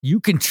You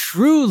can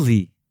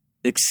truly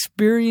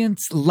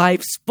experience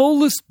life's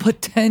fullest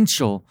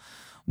potential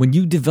when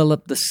you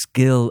develop the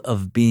skill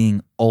of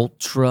being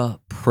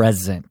ultra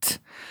present,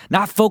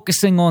 not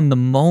focusing on the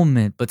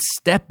moment, but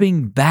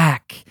stepping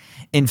back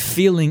and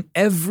feeling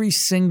every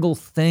single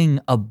thing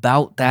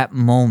about that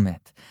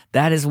moment.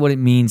 That is what it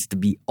means to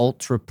be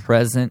ultra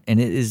present,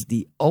 and it is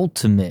the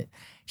ultimate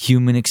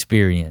human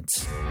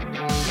experience.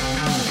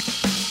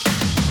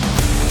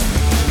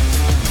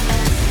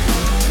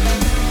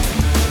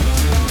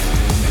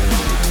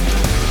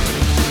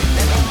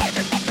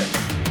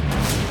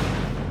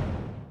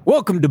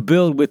 Welcome to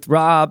Build with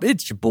Rob.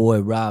 It's your boy,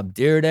 Rob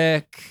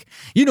Dyrdek.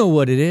 You know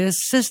what it is,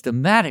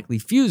 systematically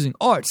fusing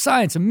art,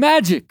 science, and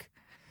magic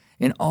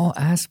in all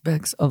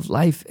aspects of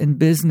life and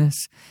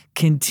business,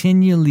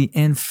 continually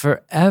and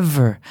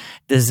forever.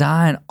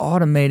 Design,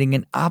 automating,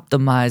 and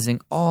optimizing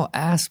all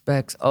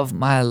aspects of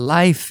my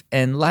life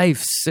and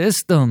life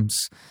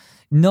systems.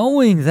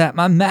 Knowing that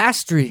my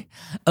mastery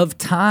of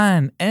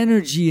time,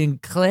 energy,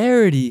 and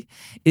clarity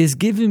is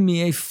giving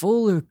me a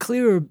fuller,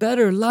 clearer,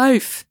 better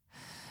life.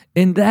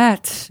 And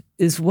that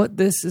is what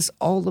this is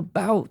all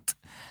about.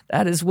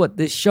 That is what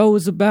this show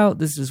is about.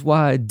 This is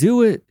why I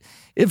do it.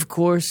 Of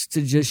course,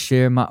 to just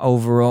share my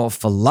overall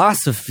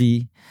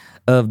philosophy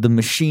of the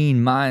machine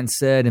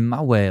mindset and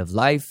my way of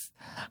life,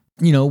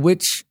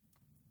 which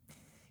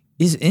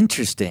is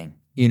interesting.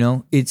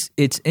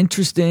 It's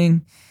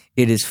interesting.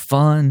 It is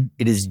fun.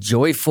 It is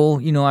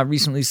joyful. I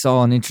recently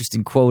saw an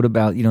interesting quote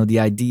about, the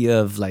idea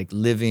of like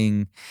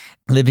living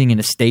in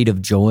a state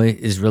of joy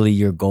is really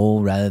your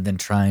goal rather than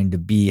trying to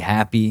be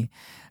happy,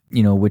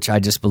 which I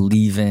just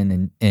believe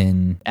in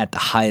at the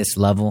highest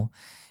level.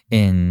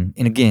 And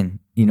again,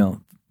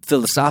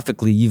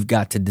 philosophically, you've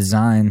got to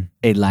design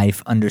a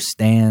life,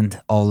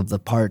 understand all of the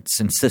parts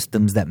and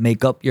systems that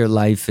make up your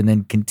life, and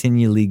then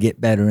continually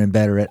get better and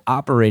better at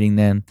operating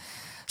them,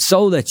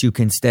 so that you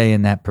can stay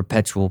in that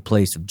perpetual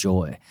place of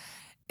joy.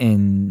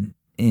 And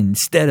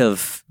instead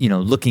of,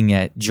 looking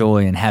at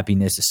joy and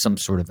happiness as some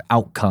sort of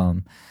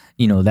outcome,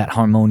 that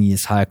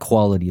harmonious, high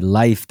quality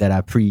life that I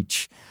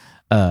preach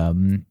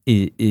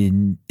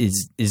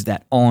is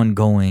that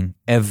ongoing,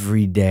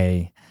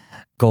 everyday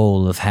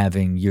goal of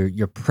having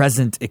your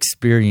present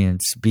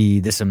experience be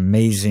this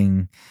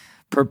amazing,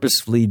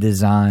 purposefully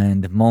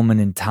designed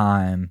moment in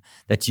time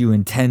that you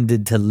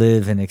intended to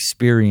live and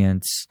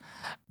experience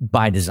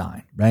by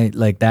design, right?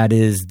 Like that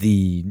is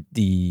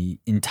the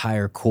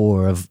entire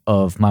core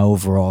of my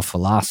overall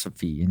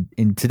philosophy.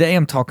 And today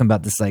I'm talking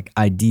about this like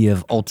idea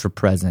of ultra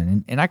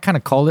present. And I kind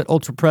of call it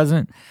ultra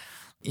present,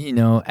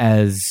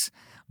 as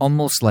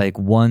almost like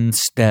one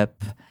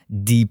step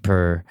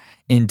deeper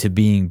into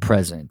being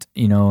present,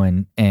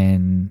 and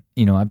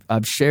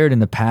I've shared in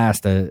the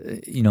past,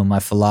 my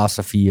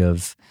philosophy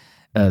of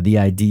the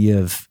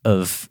idea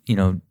of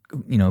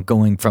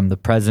going from the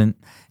present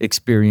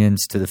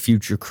experience to the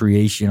future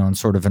creation on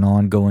sort of an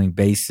ongoing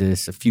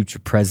basis, a future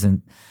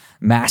present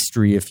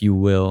mastery, if you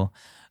will,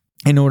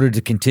 in order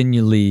to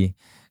continually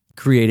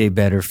create a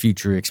better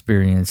future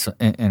experience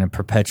and a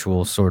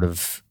perpetual sort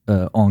of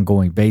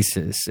ongoing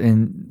basis.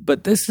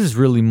 But this is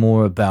really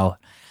more about,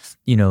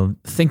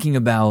 thinking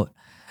about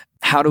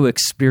how to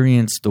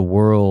experience the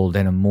world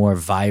in a more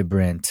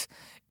vibrant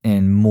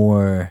and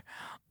more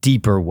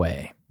deeper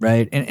way,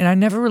 right? And I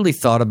never really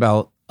thought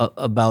about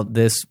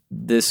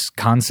this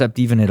concept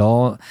even at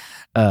all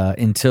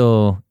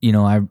until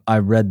I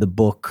read the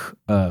book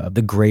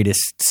The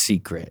Greatest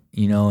Secret,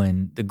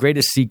 and The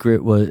Greatest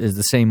Secret is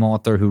the same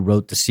author who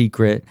wrote The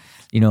Secret,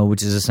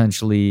 which is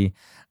essentially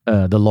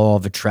the law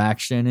of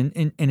attraction,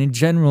 and in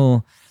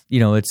general,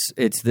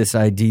 it's this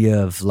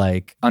idea of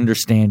like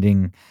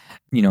understanding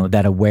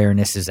that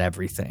awareness is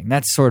everything.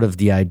 That's sort of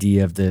the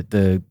idea of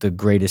the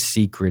greatest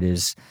secret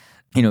is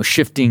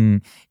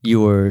shifting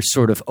your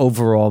sort of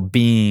overall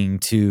being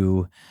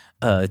to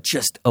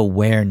just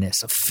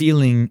awareness, of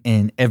feeling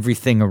in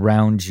everything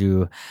around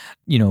you,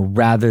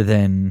 rather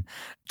than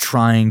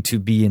trying to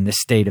be in the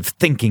state of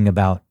thinking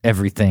about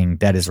everything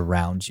that is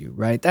around you,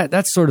 right?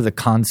 That's sort of the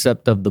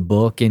concept of the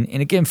book. And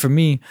again, for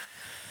me,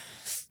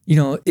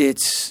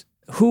 it's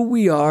who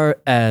we are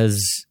as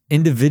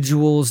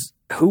individuals,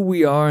 who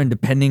we are, and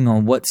depending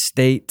on what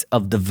state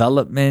of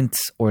development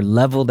or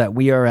level that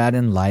we are at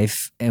in life,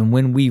 and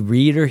when we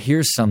read or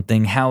hear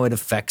something, how it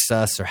affects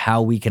us or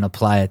how we can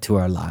apply it to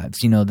our lives.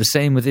 The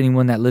same with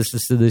anyone that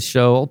listens to this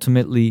show.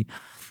 Ultimately,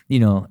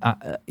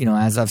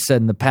 as I've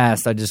said in the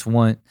past, I just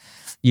want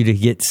you to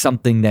get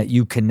something that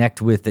you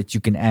connect with, that you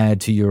can add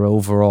to your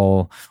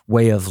overall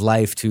way of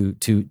life to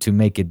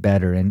make it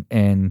better.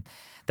 And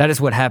that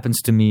is what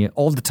happens to me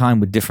all the time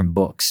with different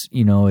books.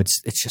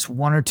 It's just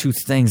one or two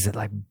things that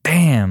like,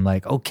 bam,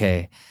 like,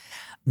 okay,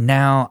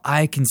 now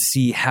I can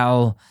see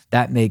how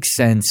that makes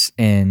sense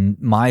in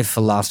my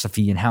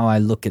philosophy and how I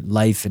look at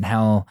life and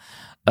how,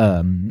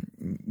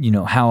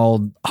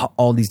 how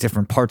all these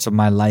different parts of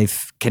my life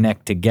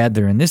connect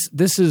together. And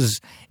this is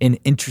an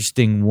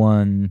interesting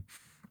one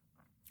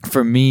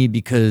for me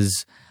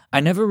because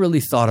I never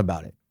really thought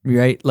about it.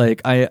 right?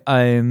 Like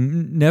I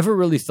never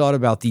really thought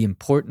about the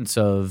importance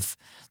of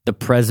the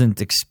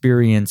present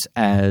experience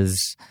as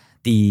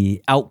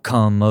the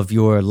outcome of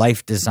your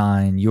life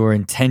design, your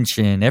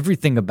intention,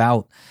 everything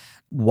about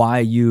why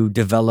you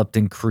developed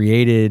and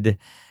created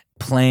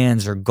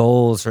plans or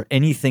goals or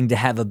anything to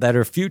have a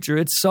better future.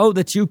 It's so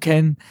that you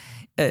can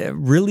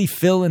really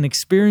feel and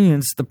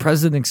experience the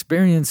present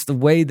experience the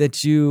way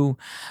that you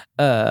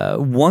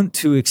want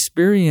to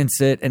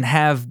experience it, and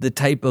have the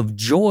type of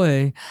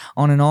joy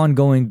on an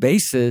ongoing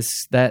basis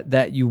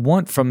that you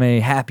want from a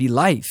happy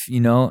life,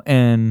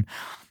 and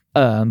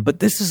but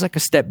this is like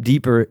a step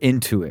deeper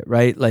into it,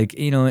 right? Like,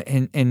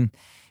 and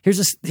here's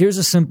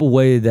a simple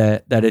way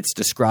that it's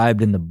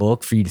described in the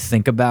book for you to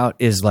think about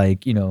is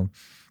like,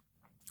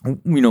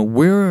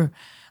 we're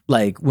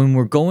like, when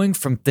we're going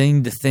from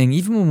thing to thing,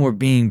 even when we're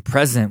being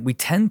present, we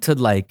tend to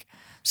like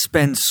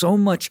spend so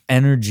much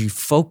energy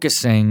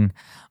focusing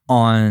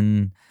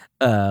on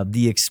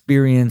the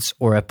experience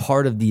or a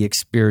part of the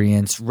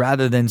experience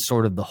rather than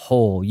sort of the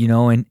whole,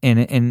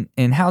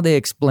 and how they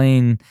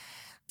explain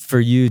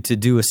for you to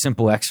do a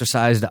simple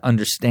exercise to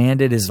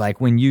understand it is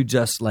like when you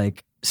just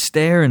like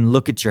stare and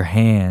look at your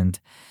hand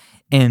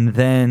and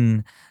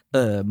then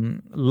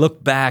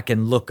look back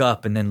and look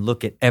up and then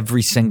look at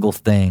every single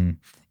thing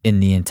in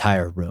the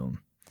entire room.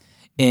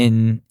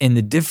 In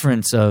the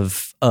difference of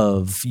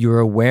your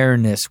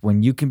awareness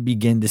when you can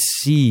begin to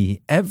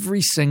see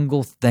every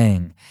single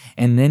thing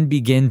and then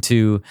begin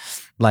to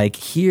like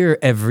hear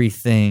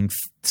everything,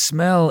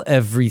 smell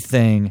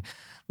everything,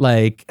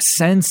 like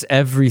sense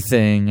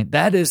everything,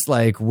 that is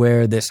like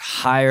where this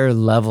higher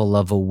level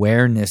of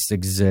awareness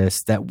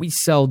exists that we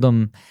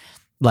seldom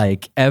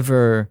like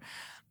ever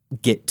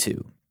get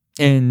to.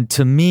 And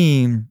to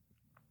me,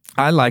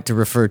 I like to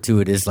refer to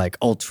it as like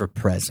ultra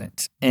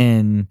present.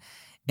 And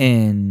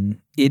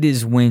it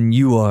is when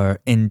you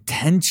are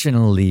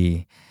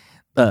intentionally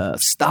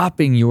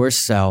stopping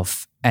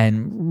yourself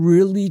and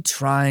really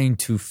trying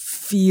to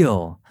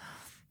feel,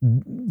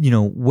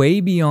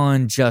 way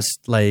beyond just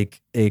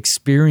like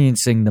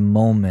experiencing the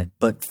moment,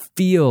 but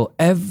feel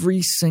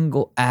every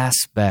single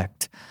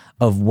aspect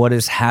of what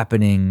is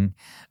happening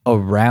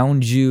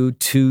around you,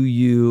 to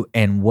you,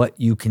 and what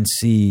you can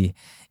see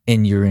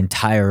in your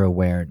entire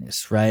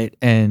awareness, right?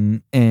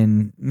 And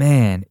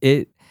man,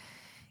 it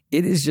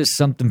is just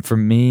something for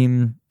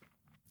me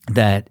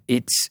that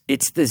it's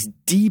this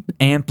deep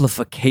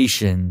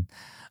amplification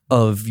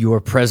of your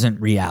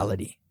present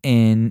reality.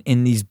 And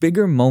in these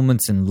bigger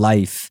moments in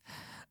life,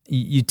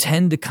 you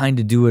tend to kind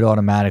of do it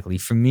automatically.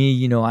 For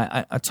me,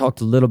 I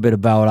talked a little bit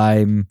about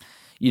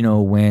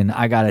when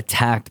I got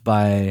attacked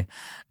by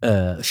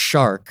a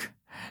shark,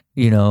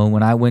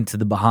 when I went to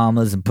the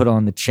Bahamas and put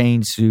on the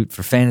chain suit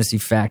for Fantasy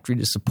Factory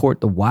to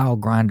support the Wild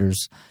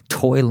Grinders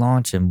toy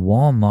launch in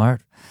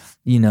Walmart,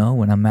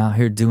 when I'm out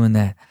here doing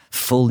that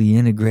fully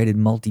integrated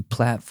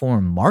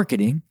multi-platform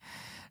marketing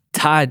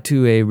tied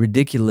to a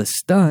ridiculous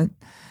stunt,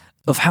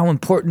 of how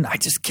important I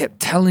just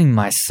kept telling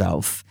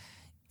myself,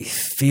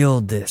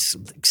 feel this,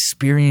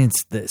 experience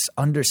this,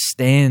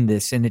 understand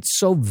this. And it's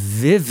so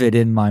vivid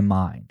in my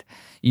mind,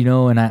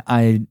 and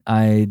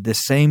I the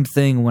same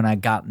thing when I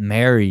got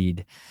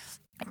married.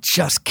 I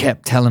just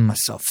kept telling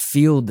myself,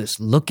 feel this,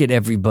 look at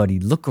everybody,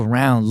 look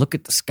around, look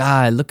at the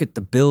sky, look at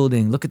the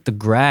building, look at the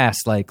grass,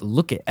 like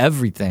look at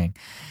everything.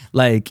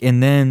 Like,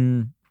 and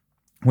then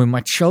when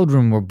my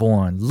children were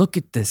born, look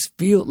at this,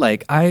 feel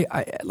like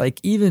I like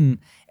even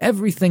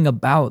everything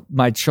about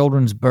my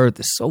children's birth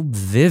is so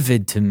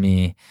vivid to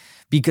me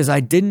because I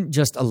didn't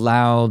just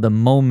allow the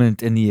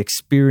moment and the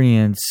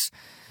experience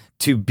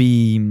to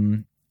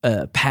be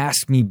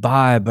passed me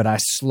by, but I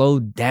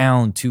slowed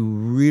down to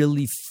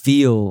really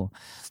feel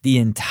the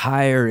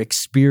entire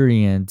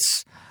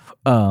experience.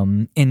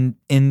 And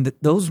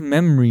those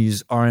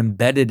memories are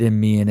embedded in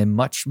me in a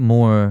much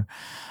more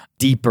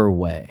deeper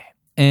way.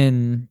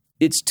 And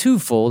it's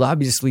twofold.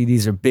 Obviously,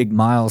 these are big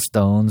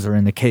milestones, or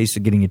in the case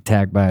of getting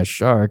attacked by a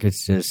shark,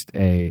 it's just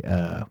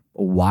a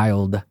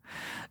wild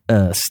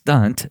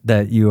stunt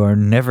that you are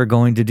never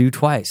going to do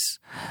twice.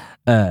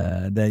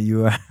 That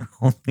you are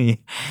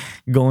only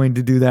going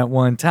to do that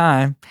one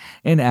time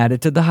and add it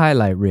to the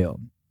highlight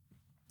reel.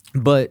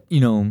 But,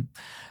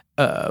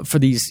 for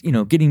these,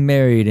 getting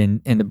married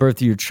and the birth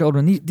of your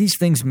children, these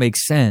things make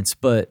sense.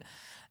 But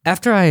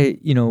after I,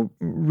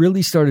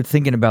 really started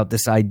thinking about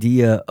this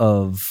idea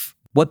of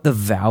what the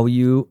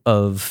value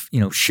of,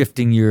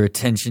 shifting your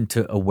attention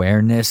to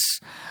awareness,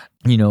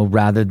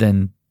 rather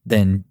than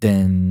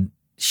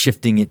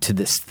shifting it to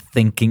this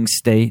thinking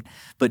state,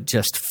 but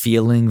just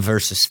feeling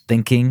versus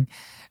thinking,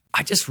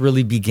 I just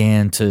really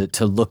began to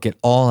look at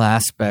all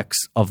aspects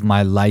of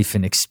my life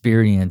and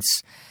experience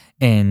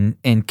and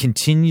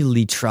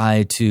continually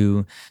try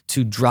to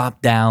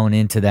drop down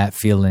into that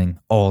feeling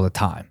all the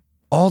time,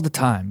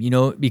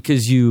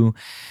 because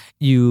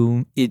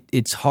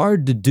it's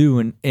hard to do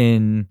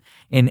in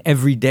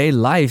everyday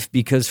life,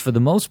 because for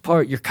the most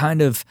part,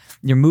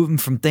 you're moving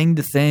from thing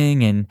to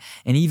thing, and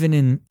even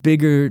in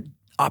bigger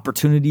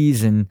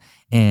opportunities and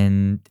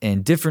and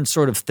different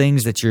sort of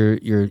things that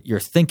you're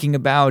thinking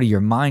about,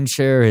 your mind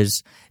share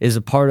is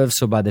a part of.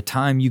 So by the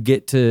time you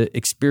get to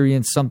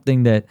experience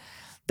something that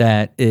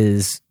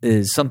is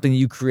something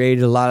you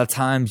created, a lot of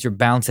times you're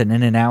bouncing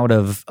in and out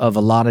of a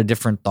lot of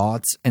different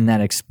thoughts in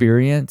that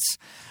experience.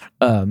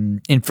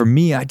 And for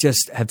me, I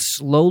just have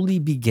slowly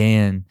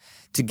began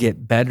to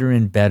get better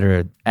and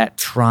better at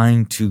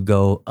trying to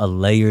go a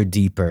layer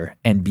deeper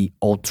and be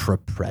ultra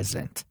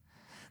present.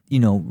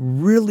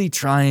 Really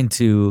trying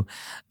to,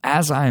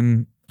 as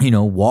I'm,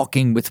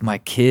 walking with my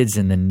kids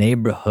in the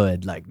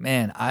neighborhood, like,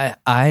 man,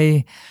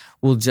 I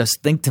will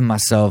just think to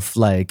myself,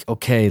 like,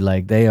 okay,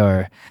 like they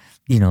are,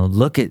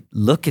 look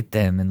at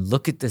them and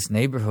look at this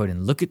neighborhood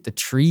and look at the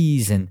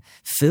trees and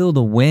feel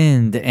the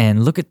wind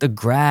and look at the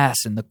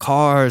grass and the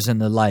cars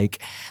and the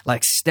like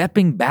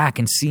stepping back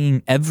and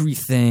seeing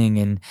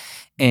everything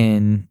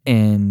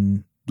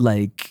and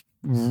like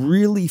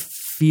really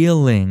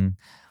feeling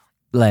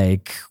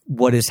like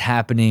what is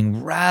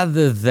happening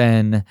rather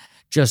than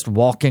just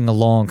walking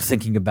along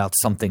thinking about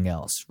something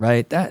else,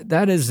 right?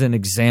 That is an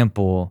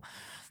example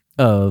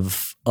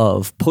of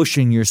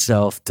pushing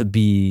yourself to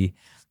be,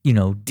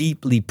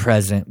 deeply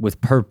present with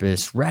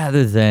purpose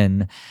rather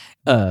than,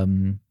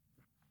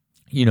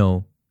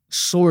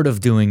 sort of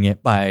doing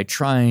it by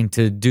trying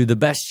to do the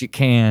best you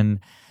can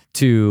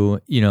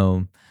to,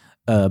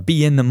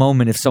 be in the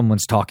moment if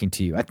someone's talking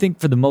to you. I think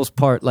for the most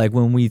part, like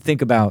when we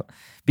think about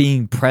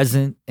being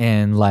present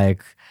and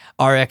like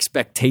our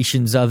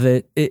expectations of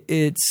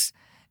it's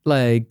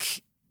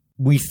like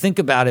we think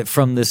about it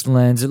from this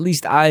lens, at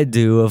least I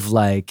do, of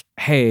like,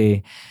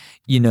 hey,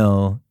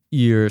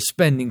 you're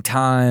spending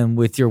time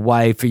with your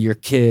wife or your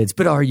kids,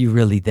 but are you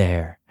really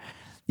there?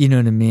 You know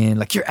what I mean?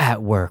 Like you're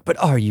at work, but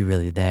are you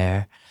really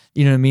there?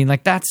 You know what I mean?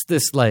 Like that's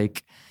this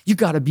like, you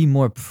got to be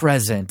more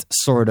present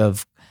sort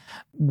of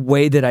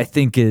way that I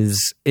think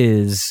is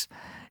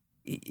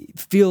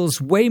feels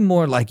way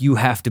more like you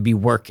have to be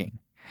working,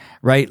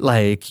 right?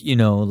 Like,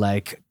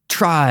 like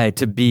try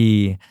to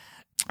be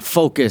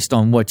focused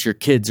on what your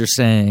kids are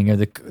saying or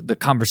the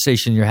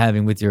conversation you're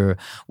having with your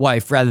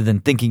wife rather than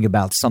thinking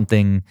about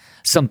something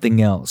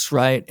else,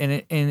 right?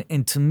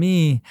 And to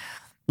me,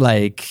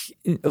 like,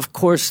 of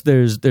course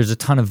there's a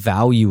ton of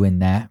value in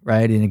that,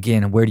 right? And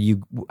again,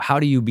 how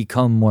do you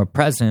become more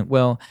present?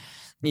 Well,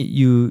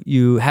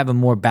 you have a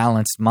more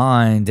balanced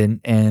mind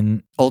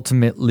and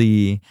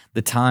ultimately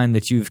the time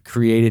that you've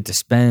created to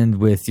spend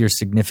with your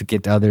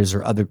significant others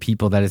or other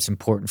people that it's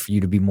important for you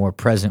to be more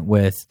present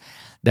with,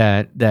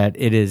 that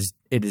it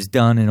is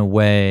done in a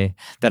way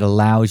that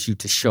allows you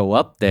to show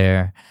up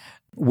there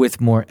with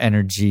more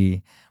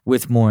energy,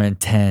 with more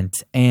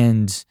intent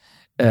and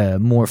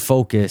more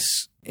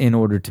focus in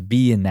order to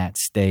be in that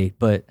state.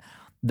 But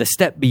the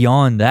step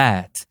beyond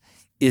that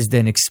is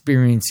then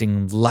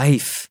experiencing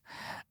life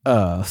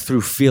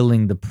through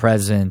feeling the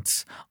present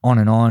on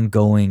an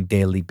ongoing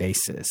daily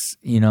basis,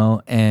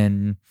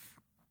 and,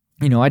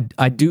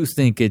 I do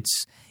think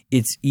it's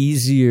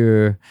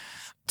easier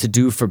to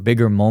do for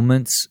bigger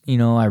moments.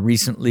 I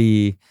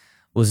recently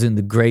was in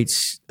the great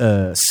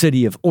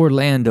city of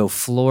Orlando,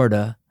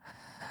 Florida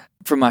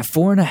for my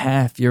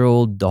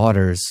 4.5-year-old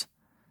daughter's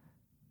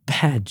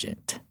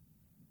pageant.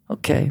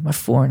 Okay. My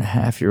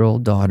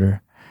 4.5-year-old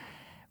daughter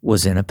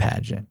was in a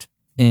pageant.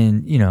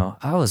 And,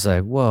 I was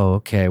like, whoa,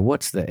 okay,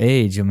 what's the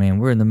age? I mean,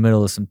 we're in the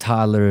middle of some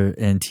toddler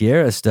and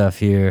tiara stuff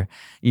here.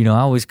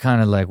 I was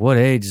kind of like, what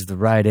age is the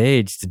right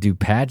age to do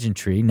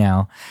pageantry?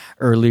 Now,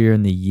 earlier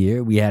in the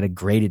year, we had a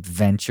great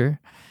adventure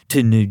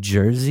to New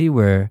Jersey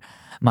where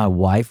my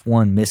wife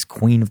won Miss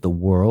Queen of the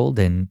World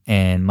and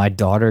my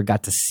daughter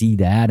got to see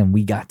that and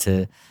we got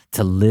to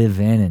live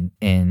in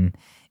and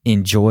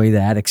enjoy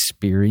that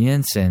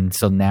experience. And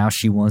so now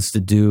she wants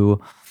to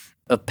do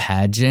a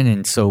pageant,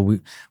 and so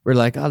we're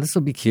like, oh, this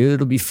will be cute,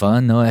 it'll be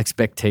fun, no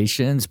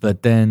expectations.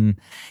 But then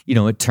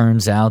it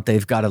turns out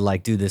they've got to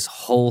like do this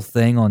whole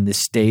thing on this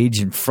stage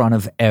in front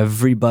of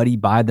everybody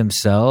by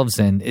themselves,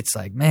 and it's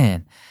like,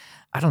 man,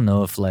 I don't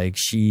know if like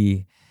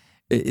she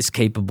is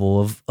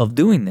capable of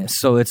doing this.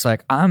 So it's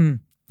like I'm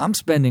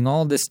spending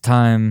all this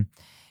time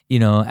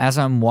as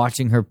I'm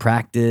watching her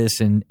practice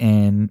and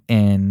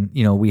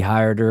we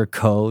hired her a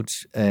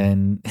coach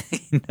and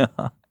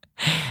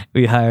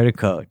we hired a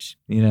coach,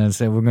 and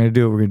said, we're going to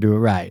do it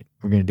right.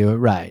 We're going to do it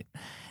right.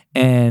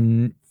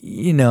 And,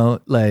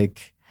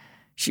 like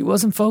she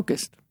wasn't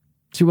focused.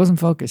 It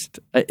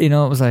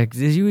was like,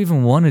 did you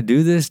even want to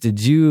do this?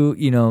 Did you,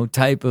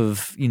 type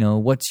of,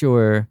 what's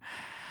your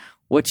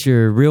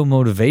real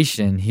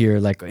motivation here?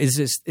 Like,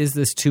 is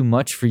this too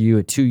much for you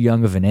at too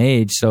young of an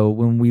age? So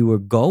when we were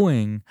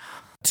going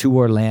to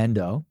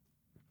Orlando,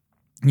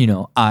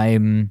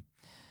 I'm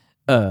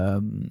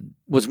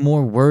was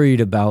more worried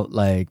about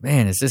like,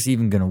 man, is this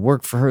even going to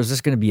work for her? Is this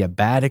going to be a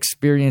bad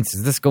experience?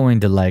 Is this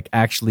going to like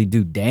actually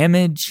do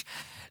damage?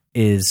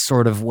 Is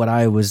sort of what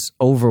I was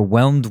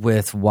overwhelmed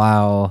with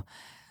while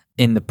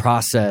in the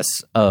process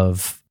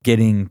of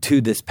getting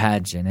to this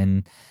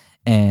pageant.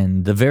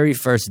 And the very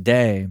first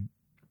day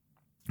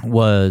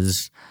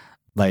was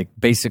like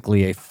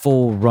basically a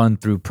full run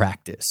through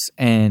practice.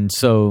 And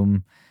so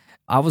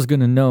I was going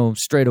to know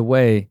straight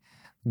away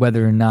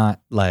whether or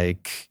not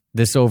like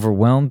this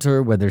overwhelmed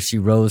her, whether she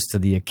rose to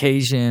the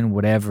occasion,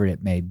 whatever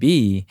it may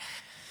be.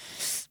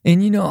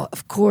 And, you know,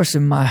 of course,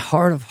 in my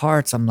heart of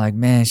hearts, I'm like,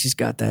 man, she's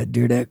got that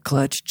Dear Dad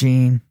Clutch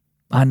gene.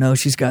 I know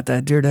she's got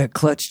that Dear Dad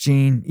Clutch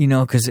gene, you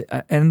know,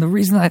 and the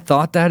reason I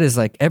thought that is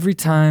like every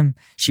time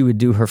she would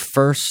do her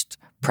first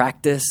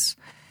practice,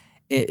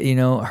 you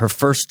know, her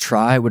first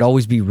try would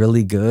always be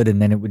really good. And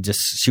then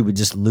she would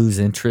just lose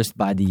interest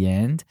by the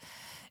end.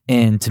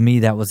 And to me,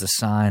 that was a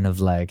sign of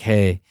like,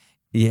 hey,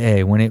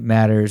 yeah, when it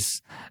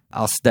matters,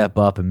 I'll step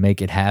up and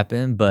make it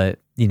happen. But,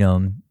 you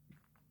know,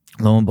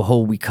 lo and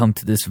behold, we come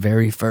to this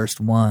very first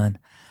one.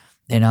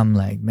 And I'm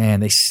like, man,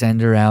 they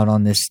send her out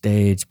on this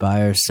stage by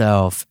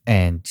herself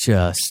and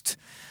just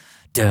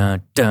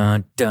dun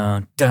dun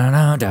dun dun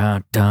dun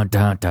dun dun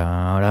dun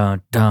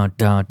dun dun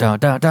dun dun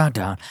dun dun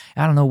dun.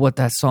 I don't know what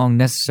that song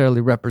necessarily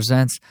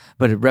represents,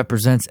 but it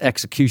represents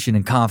execution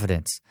and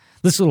confidence.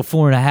 This little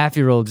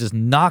 4.5-year-old just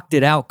knocked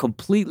it out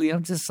completely.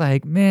 I'm just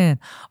like, man,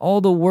 all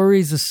the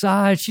worries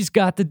aside, she's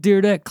got the Dear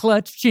Dad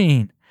Clutch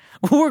gene.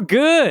 We're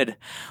good.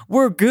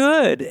 We're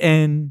good.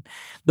 And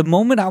the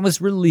moment I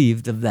was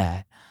relieved of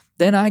that,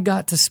 then I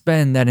got to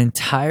spend that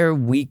entire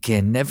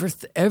weekend.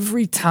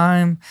 Every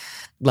time,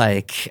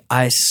 like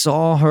I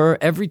saw her,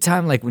 every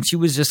time, like when she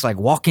was just like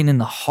walking in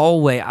the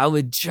hallway, I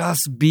would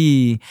just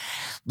be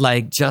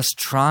like, just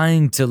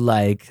trying to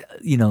like,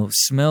 you know,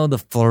 smell the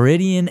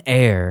Floridian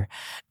air,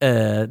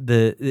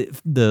 the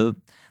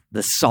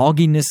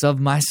sogginess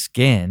of my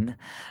skin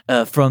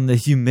from the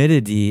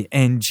humidity,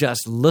 and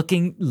just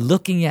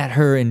looking at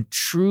her and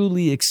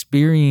truly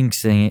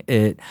experiencing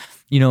it.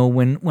 You know,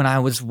 when I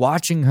was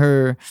watching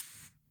her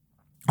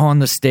on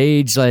the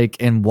stage, like,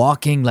 and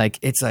walking, like,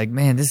 it's like,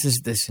 man, this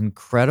is this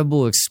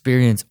incredible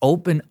experience.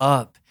 Open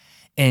up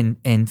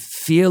and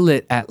feel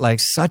it at like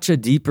such a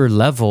deeper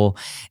level,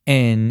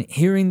 and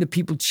hearing the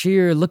people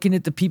cheer, looking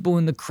at the people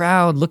in the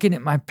crowd, looking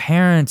at my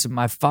parents and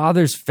my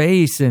father's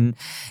face, and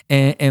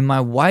my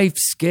wife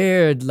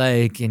scared,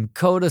 like, and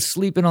Coda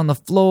sleeping on the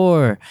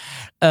floor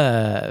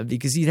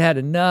because he'd had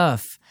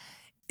enough.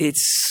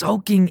 It's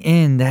soaking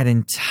in that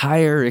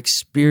entire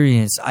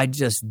experience. I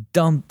just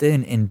dumped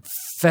in and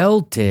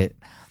felt it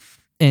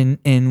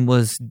and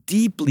was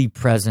deeply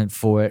present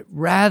for it,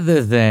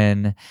 rather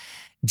than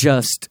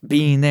just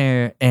being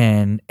there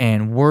and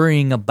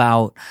worrying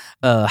about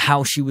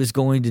how she was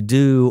going to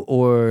do,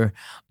 or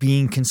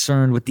being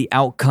concerned with the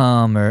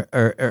outcome,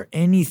 or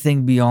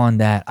anything beyond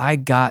that. I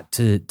got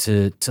to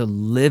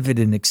live it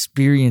and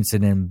experience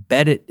it and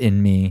embed it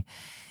in me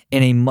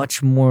in a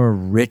much more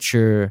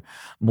richer,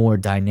 more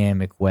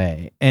dynamic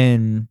way.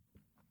 And,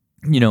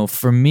 you know,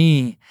 for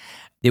me,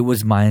 it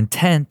was my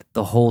intent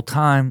the whole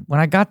time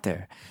when I got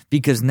there,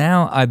 because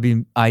now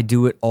I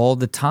do it all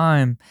the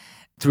time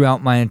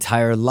throughout my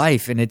entire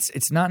life. And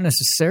it's not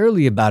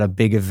necessarily about a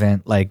big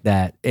event like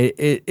that.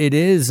 It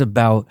is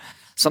about,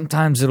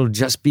 sometimes it'll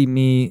just be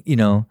me, you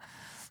know,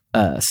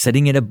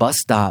 sitting at a bus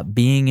stop,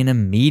 being in a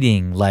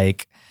meeting,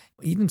 like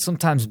even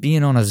sometimes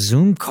being on a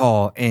Zoom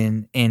call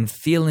and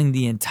feeling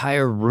the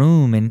entire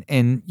room.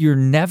 And you're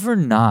never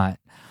not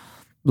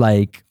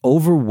like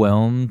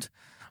overwhelmed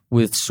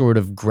with sort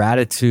of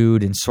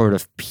gratitude and sort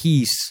of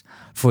peace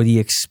for the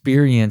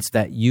experience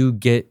that you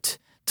get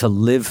to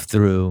live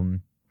through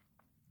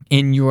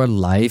in your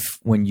life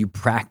when you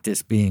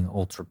practice being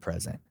ultra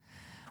present.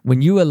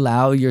 When you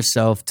allow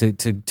yourself to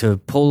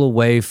pull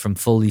away from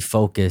fully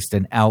focused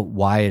and out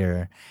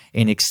wider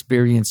and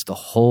experience the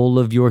whole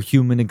of your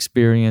human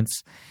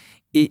experience,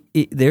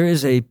 there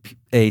is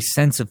a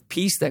sense of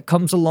peace that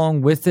comes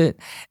along with it,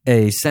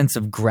 a sense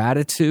of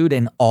gratitude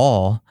and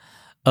awe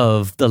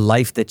of the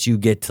life that you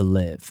get to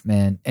live,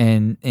 man.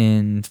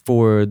 And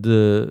for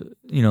the,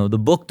 you know, the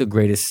book, The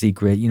Greatest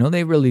Secret, you know,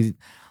 they really,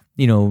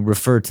 you know,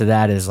 refer to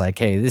that as like,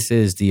 hey, this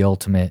is the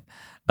ultimate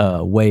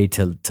way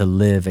to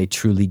live a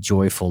truly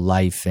joyful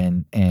life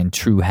and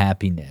true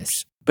happiness.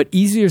 But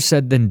easier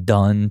said than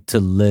done to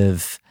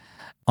live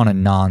on a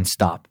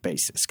nonstop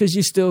basis, because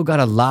you still got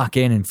to lock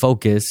in and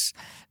focus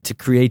to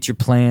create your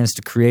plans,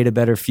 to create a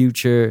better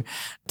future,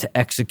 to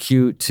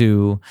execute,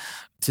 to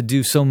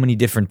do so many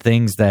different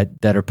things that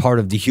are part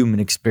of the human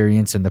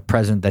experience and the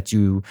present that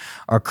you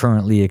are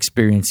currently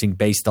experiencing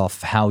based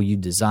off how you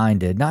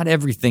designed it. Not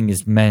everything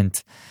is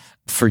meant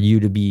for you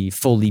to be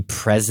fully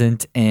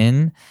present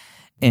in.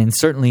 And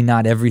certainly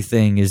not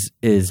everything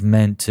is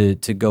meant to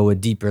go a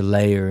deeper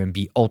layer and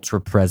be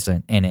ultra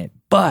present in it.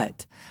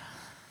 But,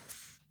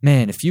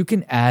 man, if you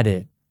can add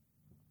it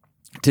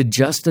to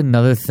just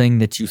another thing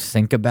that you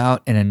think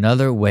about and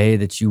another way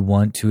that you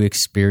want to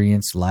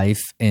experience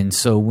life. And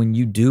so when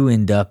you do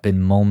end up in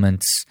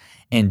moments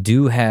and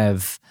do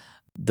have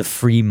the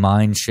free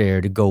mind share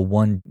to go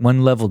one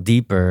level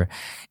deeper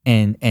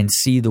and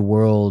see the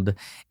world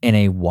in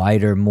a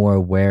wider, more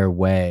aware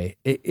way,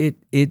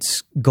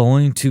 it's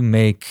going to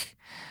make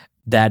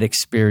that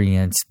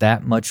experience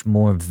that much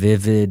more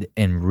vivid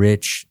and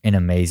rich and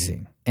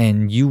amazing.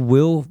 And you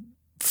will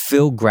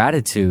feel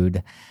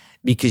gratitude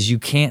because you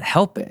can't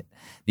help it.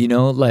 You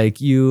know, like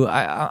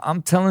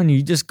I'm telling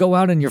you, just go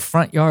out in your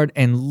front yard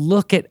and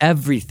look at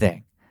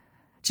everything.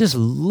 Just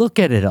look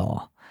at it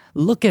all.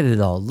 Look at it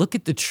all. Look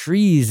at the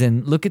trees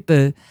and look at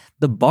the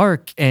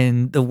bark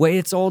and the way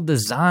it's all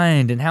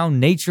designed and how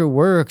nature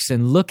works,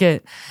 and look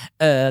at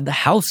the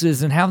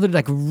houses and how they're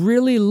like,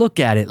 really look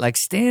at it, like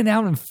stand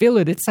out and feel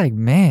it. It's like,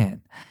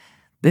 man,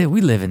 we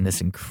live in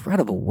this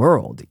incredible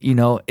world. You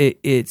know,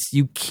 it's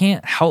you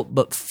can't help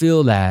but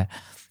feel that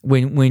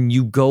when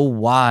you go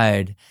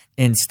wide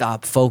and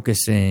stop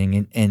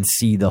focusing and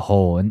see the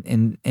whole.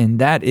 And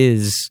that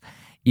is,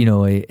 you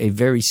know, a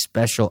very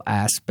special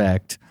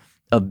aspect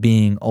of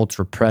being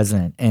ultra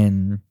present.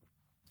 And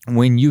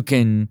when you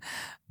can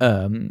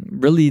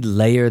really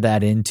layer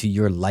that into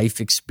your life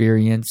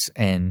experience,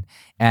 and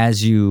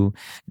as you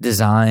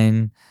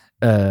design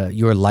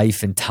your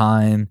life and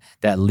time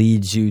that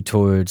leads you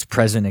towards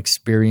present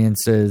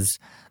experiences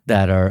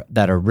that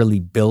are really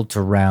built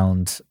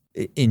around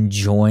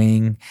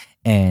enjoying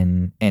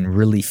and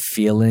really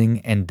feeling,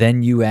 and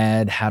then you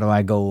add, how do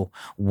I go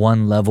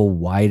one level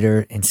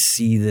wider and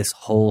see this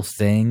whole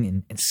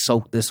thing and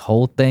soak this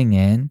whole thing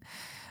in,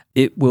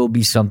 it will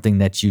be something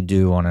that you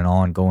do on an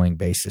ongoing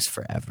basis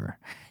forever.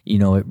 You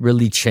know, it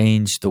really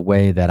changed the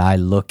way that I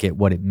look at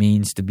what it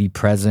means to be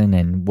present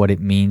and what it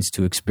means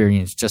to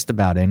experience just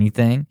about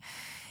anything.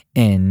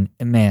 And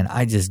man,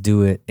 I just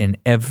do it in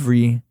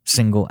every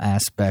single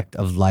aspect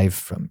of life,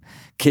 from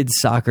kids'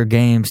 soccer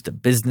games to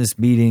business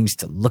meetings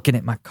to looking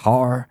at my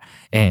car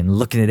and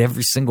looking at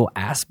every single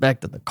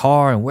aspect of the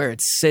car and where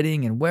it's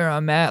sitting and where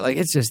I'm at. Like,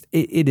 it's just,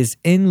 it is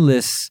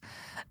endless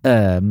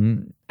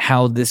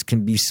how this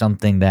can be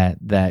something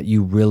that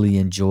you really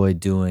enjoy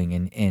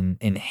doing and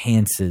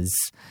enhances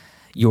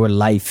your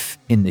life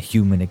in the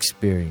human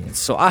experience.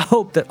 So I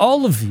hope that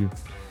all of you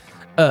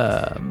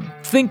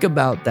think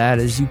about that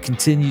as you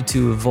continue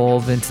to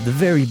evolve into the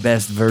very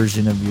best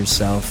version of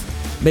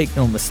yourself. Make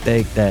no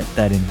mistake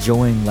that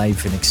enjoying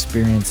life and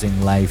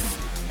experiencing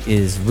life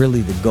is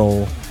really the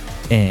goal,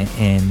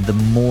 and the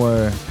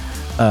more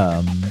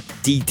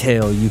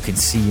detail you can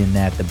see in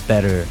that, the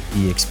better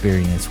the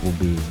experience will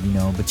be. You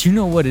know, but you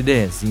know what it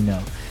is. You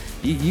know,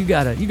 you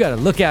gotta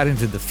look out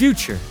into the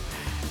future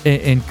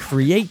and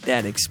create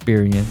that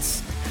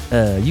experience.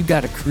 You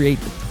got to create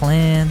the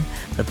plan,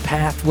 the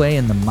pathway,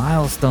 and the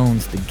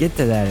milestones to get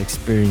to that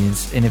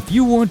experience. And if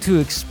you want to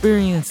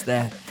experience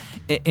that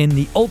in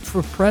the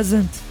ultra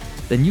present,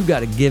 then you got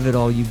to give it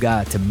all you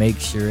got to make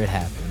sure it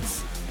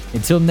happens.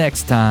 Until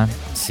next time,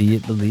 see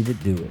it, believe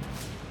it, do it.